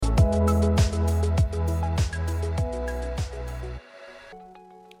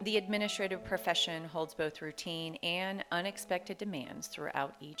The administrative profession holds both routine and unexpected demands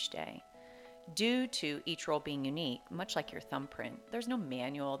throughout each day. Due to each role being unique, much like your thumbprint, there's no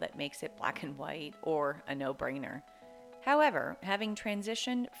manual that makes it black and white or a no brainer. However, having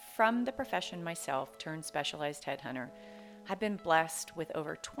transitioned from the profession myself turned specialized headhunter, I've been blessed with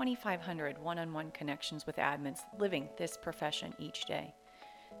over 2,500 one on one connections with admins living this profession each day.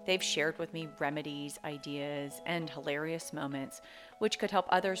 They've shared with me remedies, ideas, and hilarious moments which could help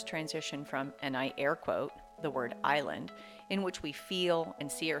others transition from, and I air quote, the word island, in which we feel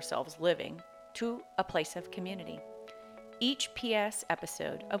and see ourselves living, to a place of community. Each PS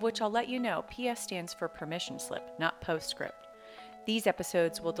episode, of which I'll let you know, PS stands for permission slip, not postscript. These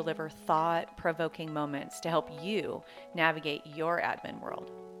episodes will deliver thought-provoking moments to help you navigate your admin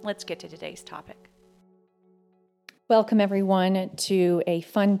world. Let's get to today's topic. Welcome, everyone, to a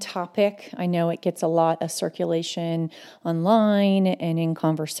fun topic. I know it gets a lot of circulation online and in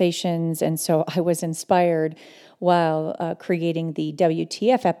conversations, and so I was inspired while creating the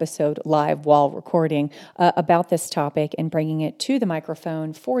WTF episode live while recording about this topic and bringing it to the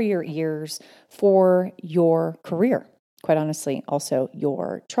microphone for your ears for your career. Quite honestly, also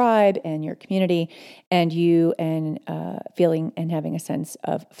your tribe and your community, and you and feeling and having a sense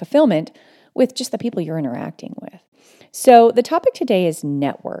of fulfillment with just the people you're interacting with. So the topic today is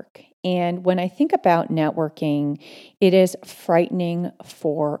network. And when I think about networking, it is frightening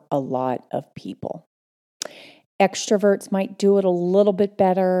for a lot of people. Extroverts might do it a little bit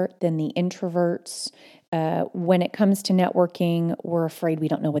better than the introverts. When it comes to networking, we're afraid we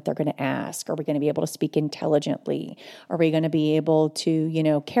don't know what they're going to ask. Are we going to be able to speak intelligently? Are we going to be able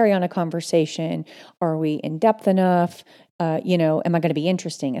to, carry on a conversation? Are we in depth enough? Am I going to be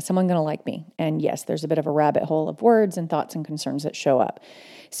interesting? Is someone going to like me? And yes, there's a bit of a rabbit hole of words and thoughts and concerns that show up.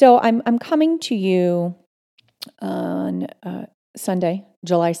 So I'm coming to you on Sunday,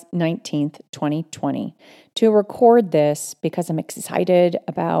 July 19th, 2020, to record this because I'm excited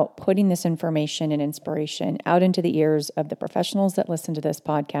about putting this information and inspiration out into the ears of the professionals that listen to this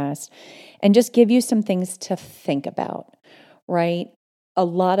podcast and just give you some things to think about, right? A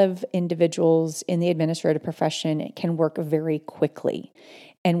lot of individuals in the administrative profession can work very quickly.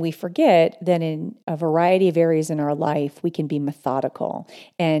 And we forget that in a variety of areas in our life, we can be methodical.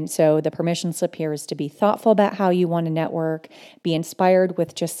 And so the permission slip here is to be thoughtful about how you want to network, be inspired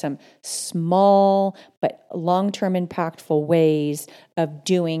with just some small but long-term impactful ways of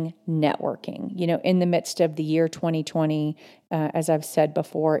doing networking. In the midst of the year 2020, as I've said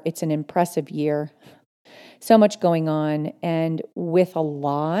before, it's an impressive year. So much going on, and with a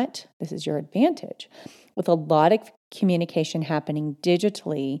lot, this is your advantage, with a lot of communication happening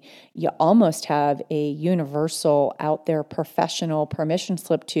digitally, you almost have a universal out there professional permission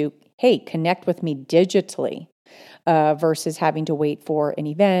slip to, hey, connect with me digitally, versus having to wait for an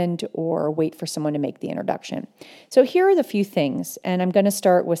event or wait for someone to make the introduction. So here are the few things, and I'm going to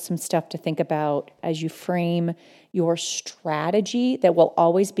start with some stuff to think about as you frame your strategy that will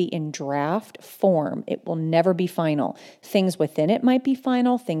always be in draft form. It will never be final. Things within it might be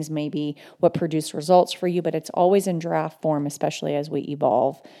final. Things may be what produce results for you, but it's always in draft form, especially as we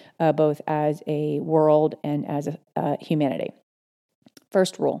evolve, both as a world and as a humanity.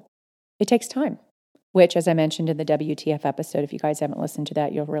 First rule, it takes time. Which, as I mentioned in the WTF episode, if you guys haven't listened to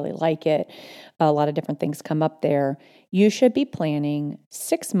that, you'll really like it. A lot of different things come up there. You should be planning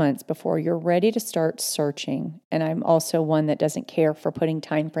 6 months before you're ready to start searching. And I'm also one that doesn't care for putting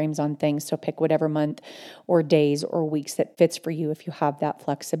timeframes on things, so pick whatever month or days or weeks that fits for you if you have that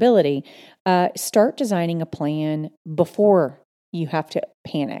flexibility. Start designing a plan before you have to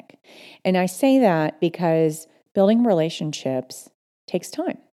panic. And I say that because building relationships takes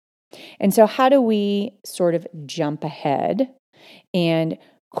time. And so how do we sort of jump ahead and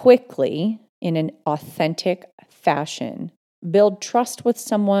quickly, in an authentic fashion, build trust with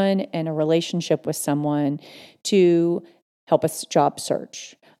someone and a relationship with someone to help us job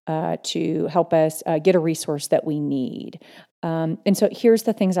search, to help us get a resource that we need? And so here's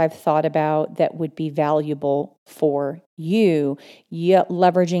the things I've thought about that would be valuable for you,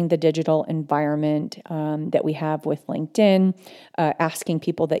 leveraging the digital environment that we have with LinkedIn, asking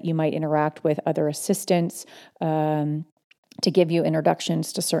people that you might interact with, other assistants, to give you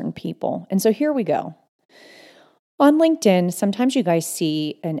introductions to certain people. And so here we go. On LinkedIn, sometimes you guys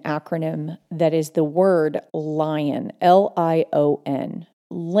see an acronym that is the word LION, LION,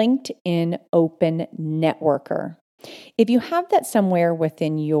 LinkedIn Open Networker. If you have that somewhere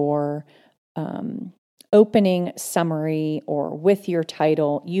within your opening summary or with your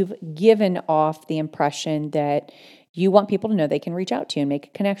title, you've given off the impression that you want people to know they can reach out to you and make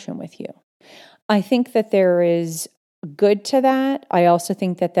a connection with you. I think that there is good to that. I also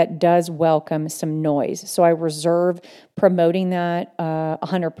think that that does welcome some noise. So I reserve promoting that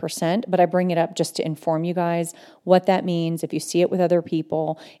 100%, but I bring it up just to inform you guys what that means. If you see it with other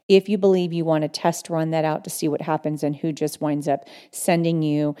people, if you believe you want to test run that out to see what happens and who just winds up sending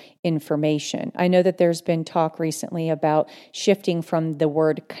you information. I know that there's been talk recently about shifting from the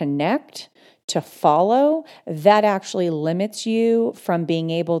word connect to follow. That actually limits you from being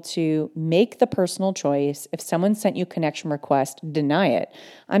able to make the personal choice. If someone sent you connection request, deny it.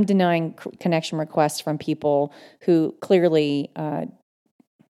 I'm denying connection requests from people who clearly are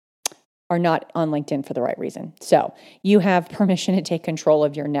not on LinkedIn for the right reason. So you have permission to take control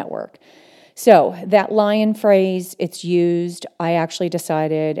of your network. So that lion phrase, it's used. I actually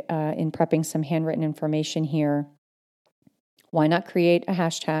decided in prepping some handwritten information here, why not create a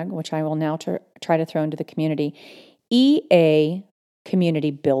hashtag, which I will now try to throw into the community, EA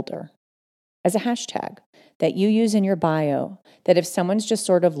Community Builder, as a hashtag that you use in your bio, that if someone's just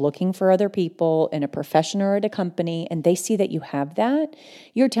sort of looking for other people in a profession or at a company and they see that you have that,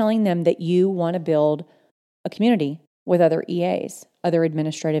 you're telling them that you want to build a community with other EAs, other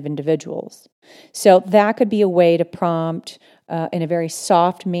administrative individuals. So that could be a way to prompt in a very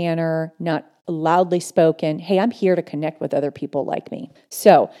soft manner, not loudly spoken, hey, I'm here to connect with other people like me.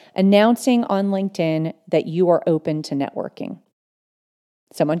 So announcing on LinkedIn that you are open to networking.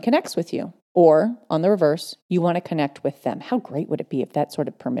 Someone connects with you, or on the reverse, you want to connect with them. How great would it be if that sort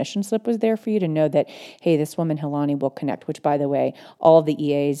of permission slip was there for you to know that, hey, this woman, Helani, will connect, which, by the way, all of the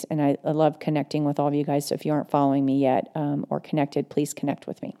EAs, and I love connecting with all of you guys, so if you aren't following me yet or connected, please connect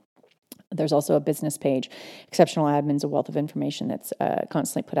with me. There's also a business page, Exceptional Admins, a wealth of information that's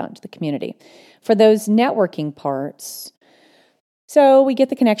constantly put out into the community. For those networking parts, so we get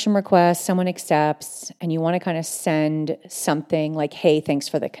the connection request, someone accepts, and you want to kind of send something like, hey, thanks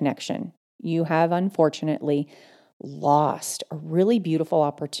for the connection. You have unfortunately lost a really beautiful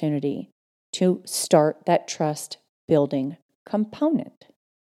opportunity to start that trust building component.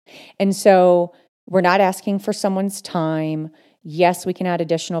 And so we're not asking for someone's time. Yes, we can add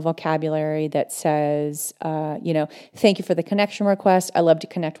additional vocabulary that says, thank you for the connection request. I love to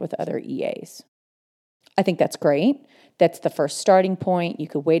connect with other EAs. I think that's great. That's the first starting point. You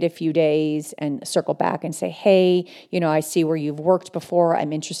could wait a few days and circle back and say, hey, I see where you've worked before.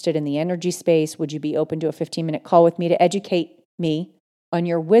 I'm interested in the energy space. Would you be open to a 15-minute call with me to educate me on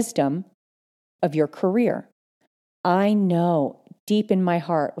your wisdom of your career? I know deep in my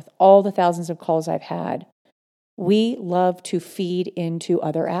heart, with all the thousands of calls I've had, we love to feed into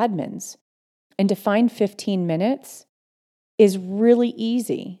other admins. And to find 15 minutes is really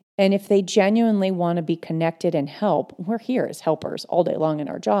easy. And if they genuinely want to be connected and help, we're here as helpers all day long in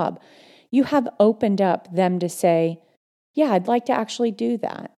our job. You have opened up them to say, yeah, I'd like to actually do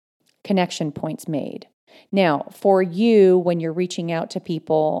that. Connection points made. Now, for you, when you're reaching out to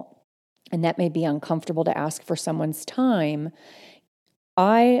people, and that may be uncomfortable to ask for someone's time,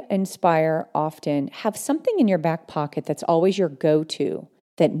 I inspire often, have something in your back pocket that's always your go-to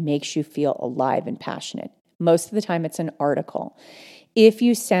that makes you feel alive and passionate. Most of the time it's an article. If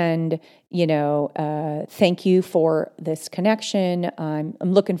you send, thank you for this connection, I'm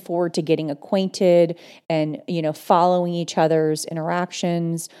looking forward to getting acquainted and, following each other's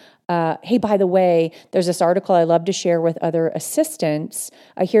interactions. Hey, by the way, there's this article I love to share with other assistants.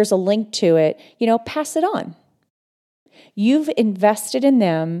 Here's a link to it. Pass it on. You've invested in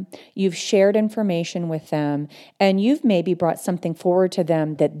them, you've shared information with them, and you've maybe brought something forward to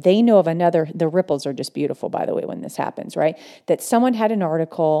them that they know of another. The ripples are just beautiful, by the way, when this happens, right? That someone had an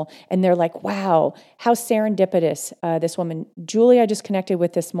article and they're like, wow, how serendipitous. This woman, Julie, I just connected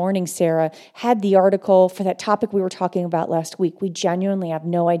with this morning, Sarah, had the article for that topic we were talking about last week. We genuinely have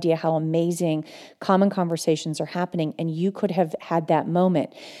no idea how amazing common conversations are happening, and you could have had that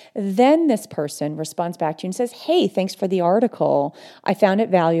moment. Then this person responds back to you and says, hey, thanks for the article. I found it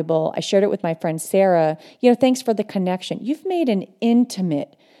valuable. I shared it with my friend Sarah. Thanks for the connection. You've made an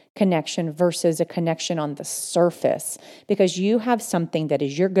intimate connection versus a connection on the surface because you have something that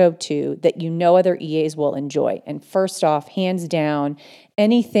is your go-to that other EAs will enjoy. And first off, hands down,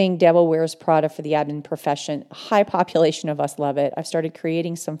 anything Devil Wears Prada for the admin profession, a high population of us love it. I've started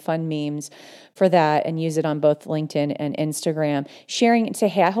creating some fun memes for that and use it on both LinkedIn and Instagram, sharing and say,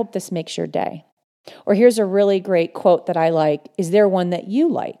 hey, I hope this makes your day. Or here's a really great quote that I like. Is there one that you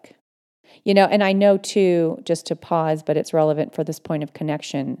like? And I know too, just to pause, but it's relevant for this point of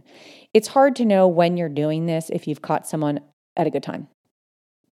connection. It's hard to know when you're doing this if you've caught someone at a good time.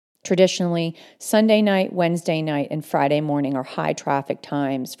 Traditionally, Sunday night, Wednesday night, and Friday morning are high traffic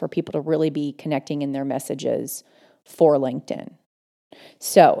times for people to really be connecting in their messages for LinkedIn.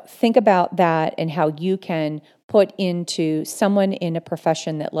 So think about that and how you can put into someone in a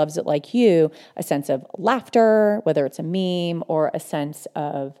profession that loves it like you a sense of laughter, whether it's a meme or a sense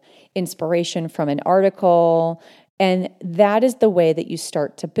of inspiration from an article. And that is the way that you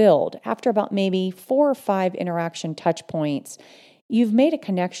start to build. After about maybe 4 or 5 interaction touch points, you've made a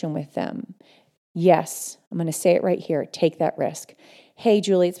connection with them. Yes, I'm going to say it right here. Take that risk. Hey,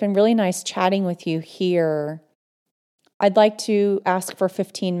 Julie, it's been really nice chatting with you here. I'd like to ask for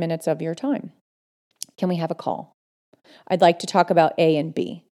 15 minutes of your time. Can we have a call? I'd like to talk about A and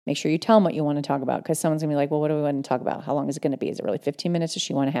B. Make sure you tell them what you want to talk about, because someone's going to be like, well, what do we want to talk about? How long is it going to be? Is it really 15 minutes? Does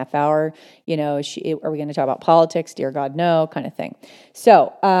she want a half hour? Are we going to talk about politics? Dear God, no, kind of thing.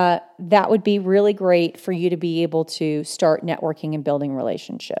 So that would be really great for you to be able to start networking and building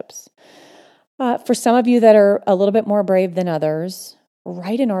relationships. For some of you that are a little bit more brave than others,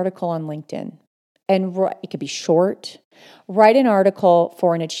 write an article on LinkedIn. And it could be short. Write an article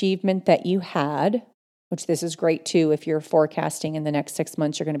for an achievement that you had, which this is great too. If you're forecasting in the next 6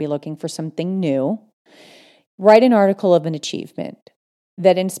 months, you're going to be looking for something new. Write an article of an achievement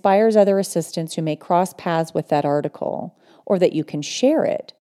that inspires other assistants who may cross paths with that article, or that you can share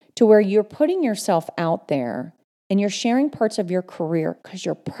it to where you're putting yourself out there and you're sharing parts of your career because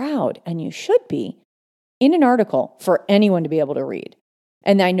you're proud, and you should be, in an article for anyone to be able to read.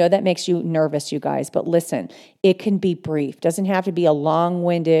 And I know that makes you nervous, you guys, but listen, it can be brief. Doesn't have to be a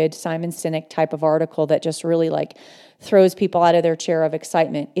long-winded Simon Sinek type of article that just really throws people out of their chair of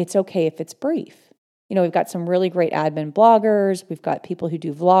excitement. It's okay if it's brief. We've got some really great admin bloggers. We've got people who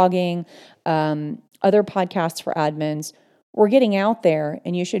do vlogging, other podcasts for admins. We're getting out there,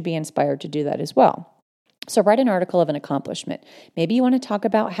 and you should be inspired to do that as well. So write an article of an accomplishment. Maybe you want to talk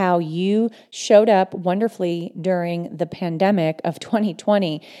about how you showed up wonderfully during the pandemic of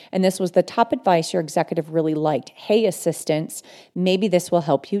 2020, and this was the top advice your executive really liked. Hey, assistants, maybe this will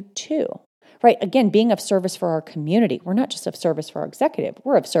help you too. Right? Again, being of service for our community. We're not just of service for our executive,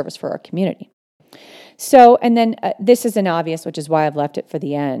 we're of service for our community. So, and then this is an obvious, which is why I've left it for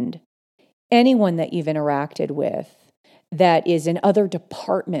the end. Anyone that you've interacted with that is in other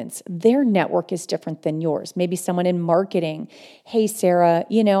departments, their network is different than yours. Maybe someone in marketing. Hey, Sarah,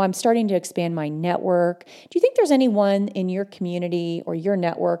 I'm starting to expand my network. Do you think there's anyone in your community or your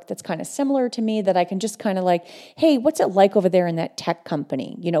network that's kind of similar to me that I can just kind of hey, what's it like over there in that tech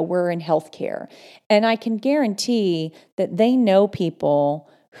company? We're in healthcare. And I can guarantee that they know people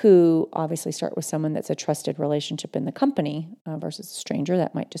who obviously start with someone that's a trusted relationship in the company versus a stranger.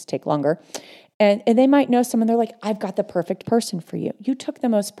 That might just take longer. And they might know someone, they're like, I've got the perfect person for you. You took the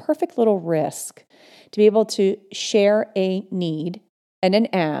most perfect little risk to be able to share a need and an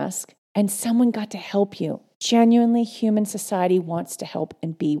ask, and someone got to help you. Genuinely, human society wants to help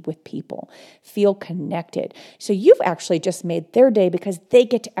and be with people, feel connected. So you've actually just made their day because they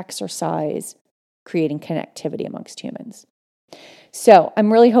get to exercise creating connectivity amongst humans. So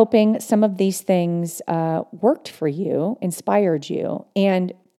I'm really hoping some of these things worked for you, inspired you.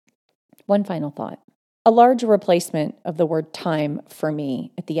 And one final thought. A large replacement of the word time for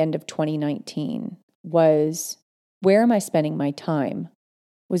me at the end of 2019 was, where am I spending my time?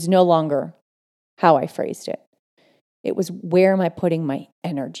 Was no longer how I phrased it. It was, where am I putting my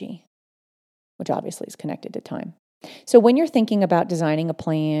energy? Which obviously is connected to time. So when you're thinking about designing a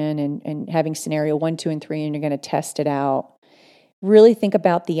plan and having scenario 1, 2, and 3, and you're going to test it out, really think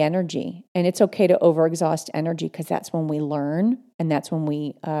about the energy. And it's okay to overexhaust energy, because that's when we learn, and that's when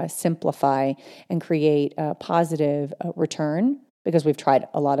we simplify and create a positive return, because we've tried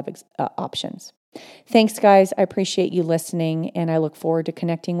a lot of options. Thanks, guys. I appreciate you listening, and I look forward to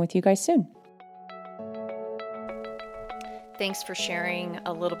connecting with you guys soon. Thanks for sharing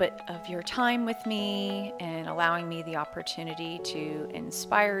a little bit of your time with me and allowing me the opportunity to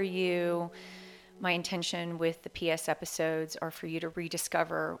inspire you. My intention with the PS episodes are for you to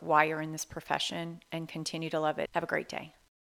rediscover why you're in this profession and continue to love it. Have a great day.